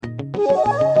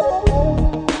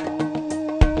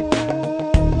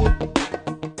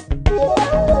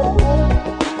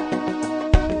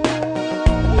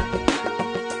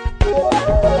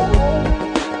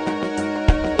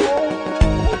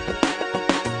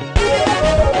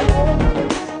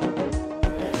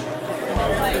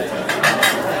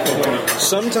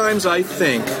Sometimes I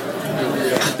think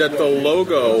that the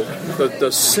logo,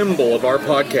 the symbol of our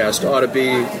podcast ought to be,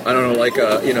 I don't know, like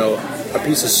a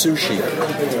piece of sushi.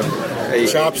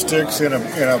 Chopsticks in a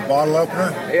bottle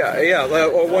opener? Yeah.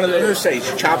 Or one of the... Let's say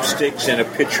chopsticks and a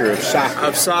pitcher of sake.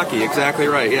 Of sake, exactly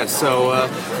right, yes. So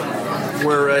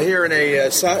we're here in a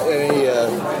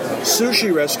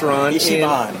sushi restaurant.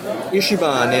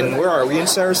 Ishiban. And where are we? In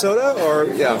Sarasota?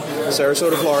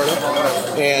 Sarasota, Florida.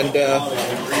 And...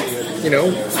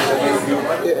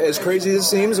 as crazy as it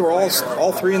seems, we're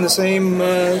all three in the same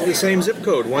zip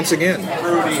code once again.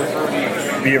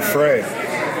 Be afraid.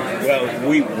 Well,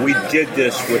 we did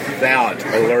this without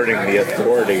alerting the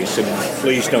authorities, and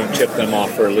please don't tip them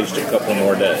off for at least a couple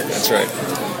more days. That's right.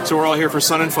 So we're all here for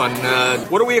Sun and Fun.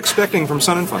 What are we expecting from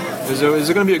Sun and Fun? Is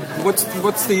it going to be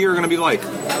what's the year going to be like?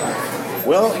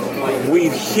 Well, we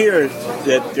hear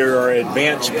that there are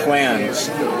advanced plans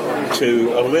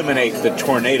to eliminate the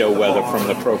tornado weather from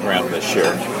the program this year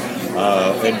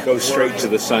and go straight to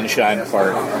the sunshine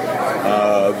part.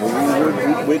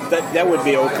 That would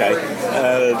be okay.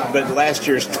 But last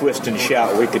year's twist and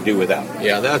shout we could do without.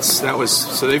 Yeah, that was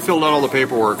so they filled out all the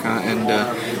paperwork. And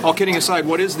all kidding aside,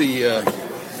 what is the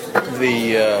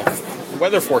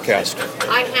weather forecast?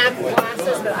 I have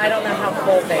glasses, but I don't know how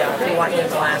cold they are. If you want your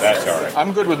glasses. That's all right.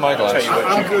 I'm good with my glasses.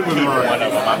 I'm good with mine. One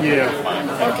of them. I'm good with mine.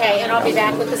 Okay, and I'll be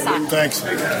back with the sun. Thanks.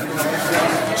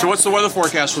 So what's the weather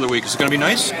forecast for the week? Is it going to be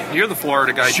nice? You're the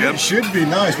Florida guy, Jim. Should be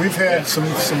nice. We've had some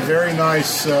very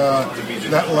nice,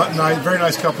 very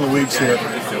nice couple of weeks here.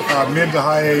 Mid to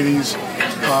high 80s.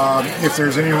 If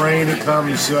there's any rain, it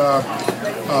comes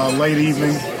late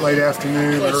evening, late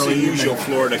afternoon, early evening. Usual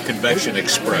Florida Convection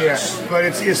Express. Yeah, but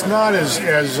it's not as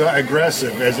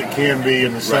aggressive as it can be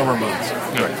in the summer months.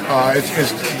 Right.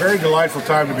 It's a very delightful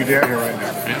time to be down here right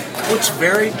now. Well, it's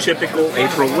very typical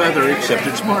April weather, except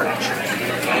it's March.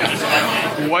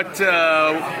 What's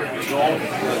going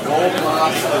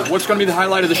to be the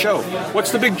highlight of the show?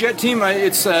 What's the big jet team?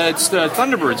 It's the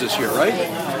Thunderbirds this year, right?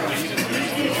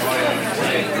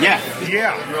 Yeah.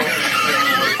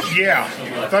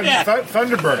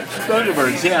 Thunderbirds.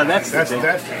 Thunderbirds, yeah, that's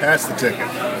the ticket.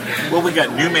 Well, we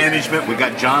got new management. We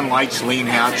got John Light's Lean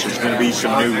House. There's going to be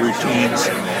some new routines.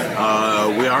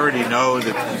 We already know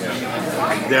that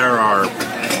there are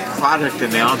product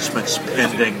announcements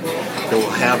pending that will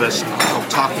have us all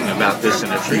talking about this in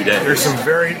a few days. There's some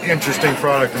very interesting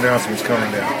product announcements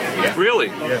coming down. Yeah. Really?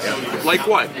 Yes. Like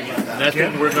what? That's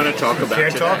what we're going to talk about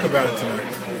Can't today. talk about it tonight.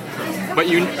 But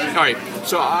all right,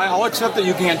 so I'll accept that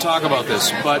you can't talk about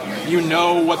this, but you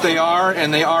know what they are,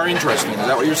 and they are interesting. Is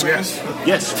that what you're saying?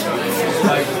 Yes.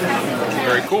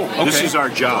 Very cool. Okay. This is our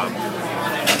job.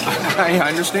 I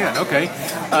understand. Okay.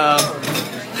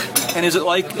 And is it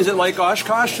like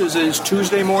Oshkosh? Is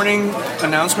Tuesday morning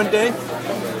announcement day?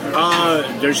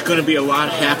 There's going to be a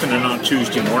lot happening on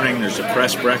Tuesday morning. There's a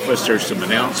press breakfast. There's some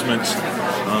announcements.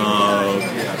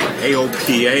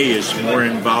 AOPA is more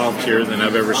involved here than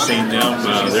I've ever seen them.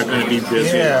 They're going to be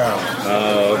busy.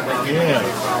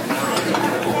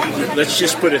 Let's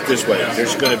just put it this way.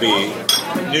 There's going to be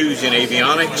news in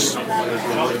avionics.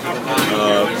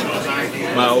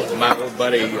 My old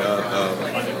buddy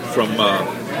from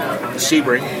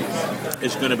Sebring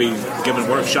is going to be giving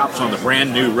workshops on the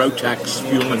brand new Rotax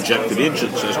fuel-injected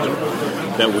engine system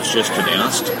that was just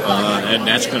announced, and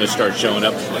that's going to start showing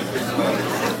up.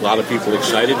 A lot of people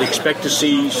excited. Expect to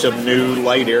see some new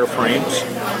light airframes.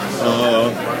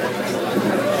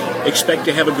 Expect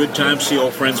to have a good time, see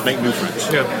old friends make new friends.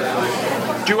 Yeah.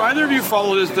 Do either of you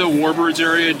follow the Warbirds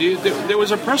area? There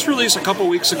was a press release a couple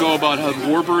weeks ago about how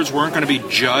Warbirds weren't going to be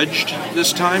judged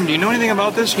this time. Do you know anything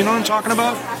about this? You know what I'm talking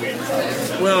about?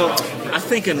 Well, I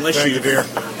think unless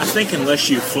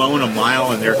you've flown a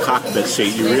mile in their cockpit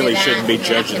seat, you really shouldn't be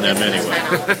judging them anyway.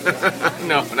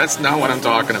 No, that's not what I'm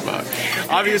talking about.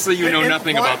 Obviously, you know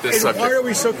nothing about this subject. Why are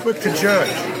we so quick to judge?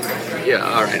 Yeah,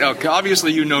 all right. Okay.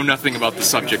 Obviously, you know nothing about the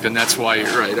subject, and that's why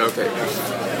you're right. Okay.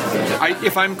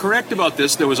 If I'm correct about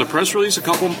this, there was a press release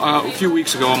a few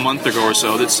weeks ago, a month ago or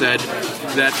so, that said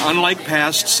that unlike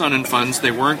past Sun and Funs,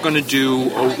 they weren't going to do,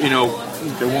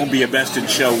 there won't be a best in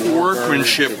show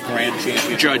workmanship grand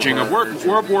championship judging of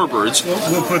Warbirds.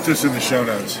 We'll put this in the show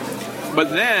notes.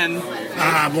 But then,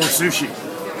 more sushi.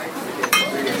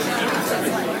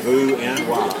 Who and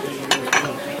why?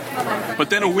 But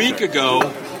then a week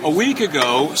ago, a week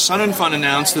ago, Sun and Fun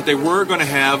announced that they were going to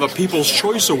have a People's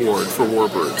Choice Award for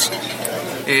Warbirds.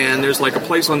 And there's like a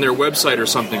place on their website or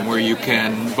something where you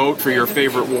can vote for your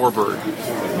favorite warbird.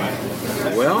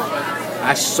 Well,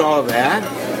 I saw that,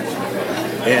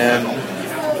 and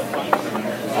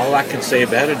all I can say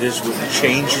about it is with the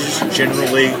changes,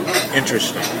 generally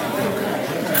interesting.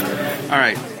 All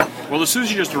right. Well, the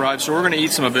sushi just arrived, so we're going to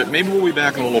eat some of it. Maybe we'll be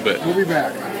back in a little bit. We'll be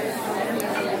back.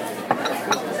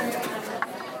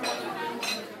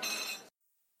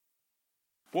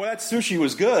 Boy, that sushi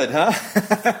was good, huh?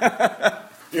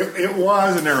 It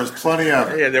was, and there was plenty of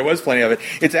it. Yeah, there was plenty of it.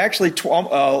 It's actually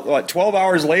 12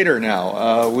 hours later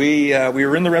now. We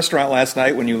were in the restaurant last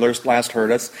night when you last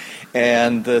heard us,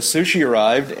 and the sushi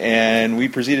arrived, and we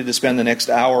proceeded to spend the next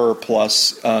hour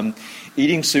plus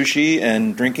eating sushi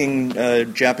and drinking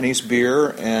Japanese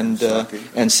beer and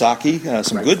sake.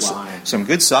 Some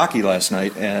good sake last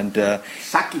night, and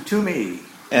Sake to me.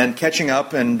 And catching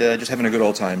up and just having a good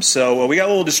old time. So we got a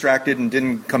little distracted and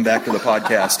didn't come back to the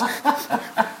podcast.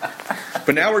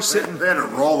 But now we're sitting. They had to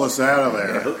roll us out of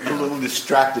there. A little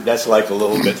distracted. That's like a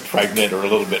little bit pregnant or a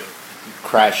little bit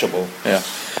crashable. Yeah.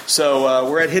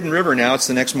 So we're at Hidden River now. It's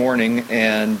the next morning,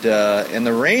 and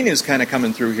the rain is kind of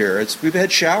coming through here. We've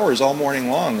had showers all morning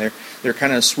long. They're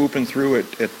kind of swooping through.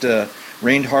 It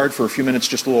rained hard for a few minutes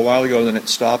just a little while ago, then it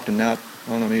stopped, and now.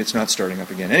 Well, no, maybe it's not starting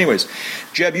up again. Anyways,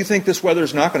 Jeb, you think this weather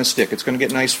is not going to stick? It's going to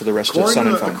get nice for the rest of the Sun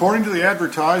and Fun. According to the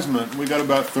advertisement, we got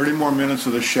about 30 more minutes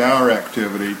of the shower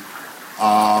activity,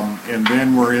 and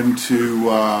then we're into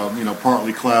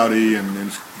partly cloudy, and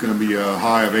it's going to be a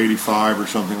high of 85 or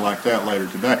something like that later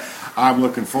today. I'm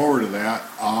looking forward to that.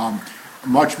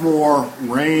 Much more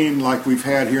rain like we've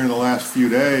had here in the last few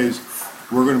days.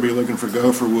 We're going to be looking for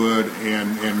gopher wood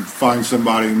and find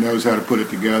somebody who knows how to put it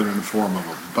together in the form of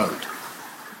a boat.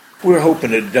 We're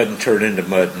hoping it doesn't turn into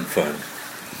mud and fun.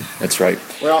 That's right.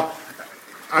 Well,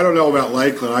 I don't know about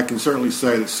Lakeland. I can certainly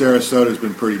say that Sarasota's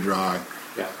been pretty dry.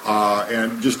 Yeah.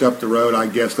 And just up the road, I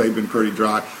guess they've been pretty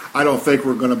dry. I don't think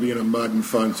we're going to be in a mud and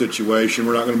fun situation.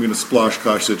 We're not going to be in a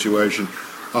sploshkosh situation.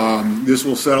 This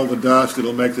will settle the dust.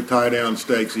 It'll make the tie-down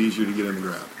stakes easier to get in the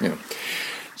ground. Yeah.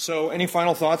 So any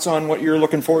final thoughts on what you're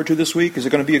looking forward to this week? Is it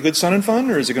going to be a good Sun and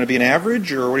Fun, or is it going to be an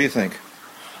average, or what do you think?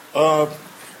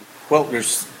 Well,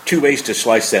 there's two ways to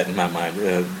slice that in my mind.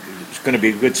 It's going to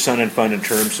be a good Sun and Fun in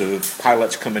terms of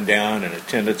pilots coming down and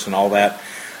attendance and all that.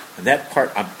 And that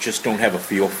part I just don't have a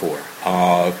feel for.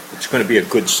 It's going to be a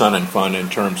good Sun and Fun in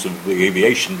terms of the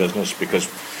aviation business because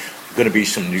there's going to be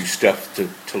some new stuff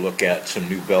to look at, some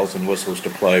new bells and whistles to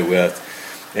play with.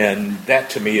 And that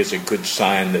to me is a good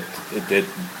sign that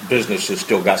business has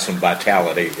still got some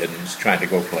vitality and is trying to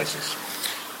go places.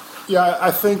 Yeah,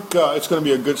 I think it's going to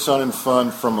be a good Sun and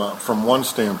Fun from one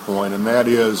standpoint, and that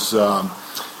is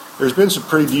there's been some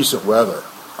pretty decent weather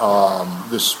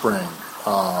this spring.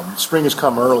 Spring has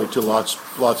come early to lots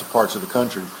of parts of the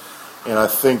country, and I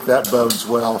think that bodes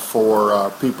well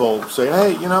for people saying,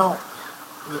 hey,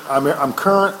 I'm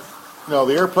current,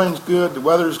 the airplane's good, the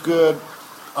weather's good,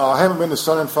 I haven't been to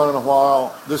Sun and Fun in a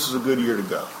while, this is a good year to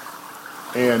go.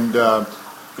 And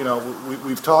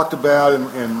we've talked about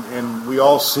and we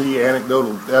all see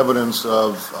anecdotal evidence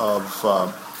of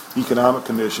economic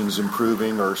conditions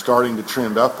improving or starting to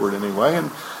trend upward anyway,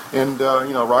 and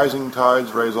rising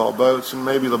tides raise all boats, and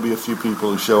maybe there'll be a few people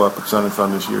who show up at Sun and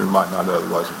Fun this year and might not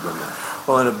otherwise have been there.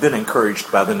 Well, and I've been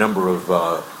encouraged by the number of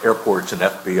airports and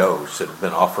FBOs that have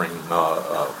been offering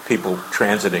people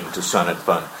transiting to Sun and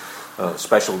Fun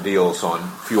special deals on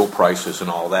fuel prices and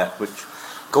all that, which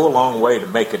go a long way to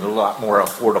make it a lot more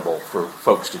affordable for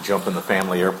folks to jump in the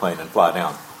family airplane and fly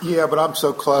down. Yeah, but I'm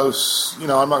so close. I'm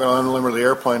not going to unlimit the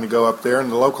airplane to go up there,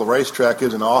 and the local racetrack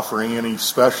isn't offering any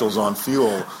specials on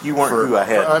fuel. You weren't who I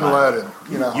had in unleaded.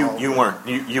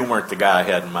 mind. You weren't the guy I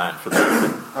had in mind for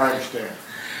that. I understand.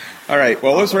 All right.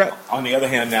 Well, let's wrap. On the other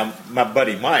hand, now my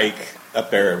buddy Mike up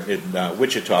there in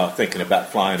Wichita, thinking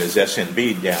about flying his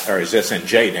SNB down or his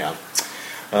SNJ down.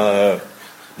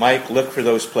 Mike, look for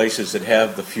those places that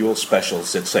have the fuel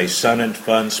specials that say Sun and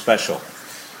Fun Special.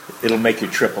 It'll make your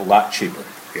trip a lot cheaper.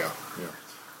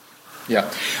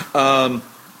 Yeah.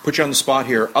 Put you on the spot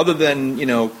here. Other than,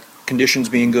 conditions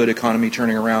being good, economy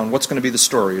turning around, what's going to be the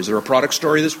story? Is there a product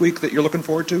story this week that you're looking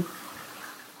forward to?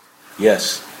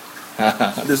 Yes.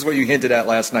 This is what you hinted at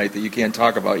last night that you can't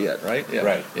talk about yet, right? Yeah.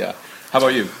 Right. Yeah. How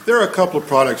about you? There are a couple of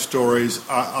product stories.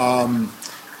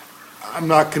 I'm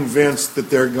not convinced that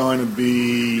they're going to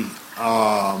be,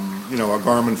 a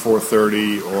Garmin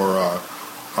 430 or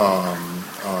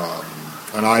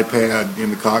an iPad in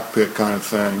the cockpit kind of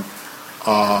thing.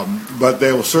 But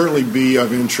they will certainly be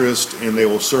of interest, and they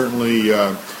will certainly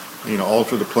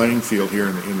alter the playing field here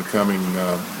in the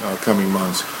coming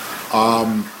months.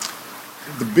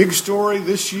 The big story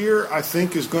this year, I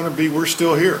think, is going to be we're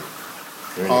still here.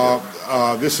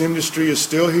 This industry is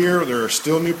still here. There are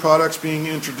still new products being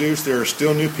introduced. There are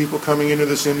still new people coming into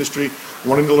this industry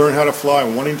wanting to learn how to fly,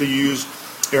 wanting to use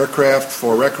aircraft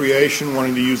for recreation,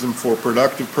 wanting to use them for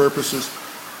productive purposes.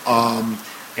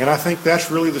 And I think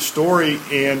that's really the story,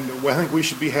 and I think we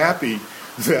should be happy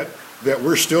that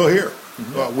we're still here.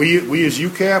 Mm-hmm. We as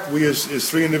UCAP, we as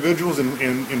three individuals,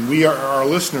 and we, our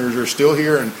listeners, are still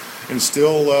here and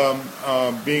still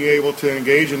being able to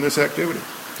engage in this activity.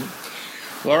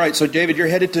 Well, all right, so David, you're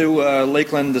headed to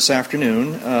Lakeland this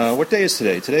afternoon. What day is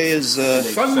today? Today is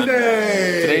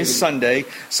Sunday. Today is Sunday.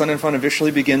 Sun and Fun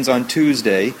officially begins on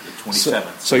Tuesday. The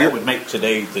 27th. So that would make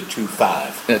today the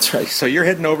 2/5. That's right. So you're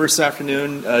heading over this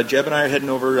afternoon. Jeb and I are heading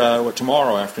over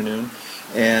tomorrow afternoon,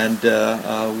 and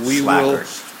we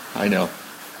Slackers. will. I know.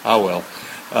 Oh well.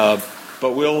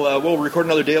 But we'll record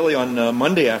another daily on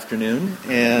Monday afternoon,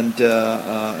 and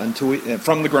until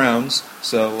from the grounds.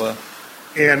 So.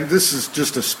 And this is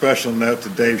just a special note to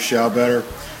Dave Schaubetter.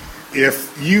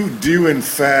 If you do, in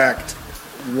fact,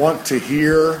 want to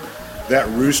hear that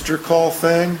rooster call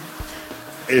thing,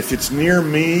 if it's near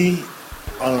me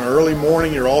on an early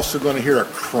morning, you're also going to hear a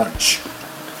crunch.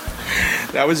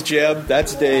 That was Jeb.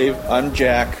 That's Dave. I'm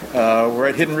Jack. We're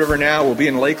at Hidden River now. We'll be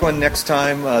in Lakeland next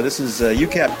time. This is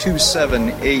UCAP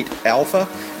 278 Alpha,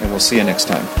 and we'll see you next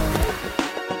time.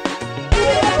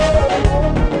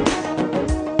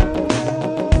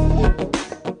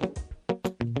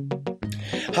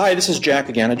 Hi, this is Jack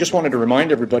again. I just wanted to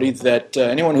remind everybody that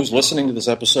anyone who's listening to this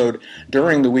episode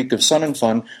during the week of Sun and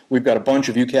Fun, we've got a bunch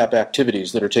of UCAP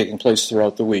activities that are taking place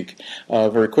throughout the week.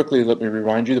 Very quickly, let me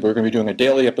remind you that we're going to be doing a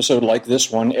daily episode like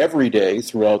this one every day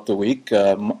throughout the week.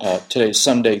 Today's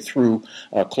Sunday through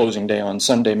closing day on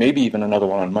Sunday, maybe even another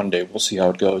one on Monday. We'll see how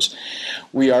it goes.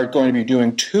 We are going to be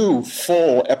doing 2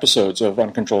 full episodes of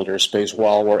Uncontrolled Airspace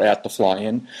while we're at the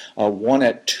fly-in. One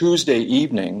at Tuesday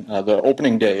evening, the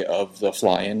opening day of the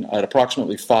fly-in, at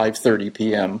approximately 5:30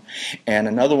 p.m., and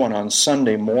another one on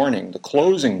Sunday morning, the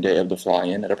closing day of the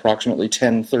fly-in, at approximately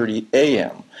 10:30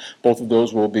 a.m. Both of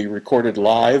those will be recorded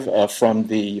live from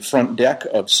the front deck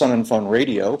of Sun and Fun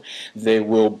Radio. They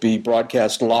will be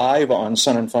broadcast live on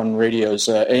Sun and Fun Radio's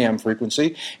AM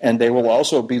frequency, and they will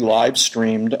also be live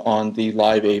streamed on the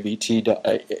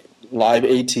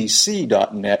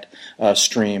liveatc.net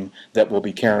stream that will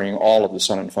be carrying all of the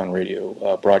Sun and Fun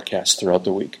Radio broadcasts throughout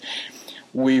the week.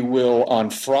 We will, on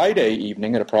Friday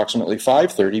evening at approximately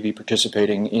 5:30, be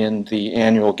participating in the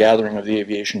annual gathering of the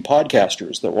aviation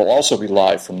podcasters that will also be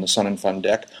live from the Sun and Fun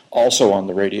deck, also on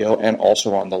the radio, and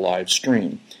also on the live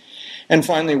stream. And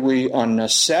finally, on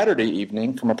Saturday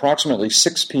evening, from approximately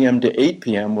 6 p.m. to 8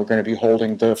 p.m., we're going to be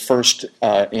holding the first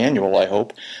annual, I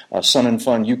hope, Sun and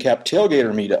Fun UCAP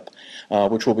Tailgater Meetup,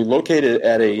 which will be located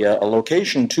at a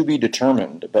location to be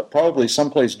determined, but probably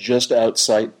someplace just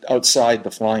outside the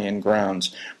fly-in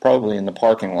grounds, probably in the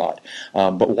parking lot.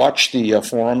 But watch the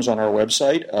forums on our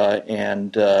website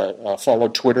and follow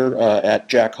Twitter at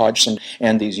Jack Hodgson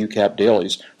and these UCAP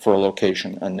dailies for a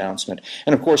location announcement.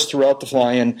 And of course, throughout the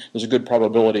fly-in, there's a good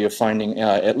probability of finding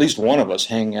at least one of us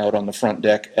hanging out on the front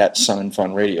deck at Sun and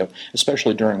Fun Radio,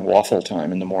 especially during waffle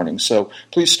time in the morning. So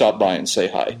please stop by and say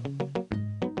hi.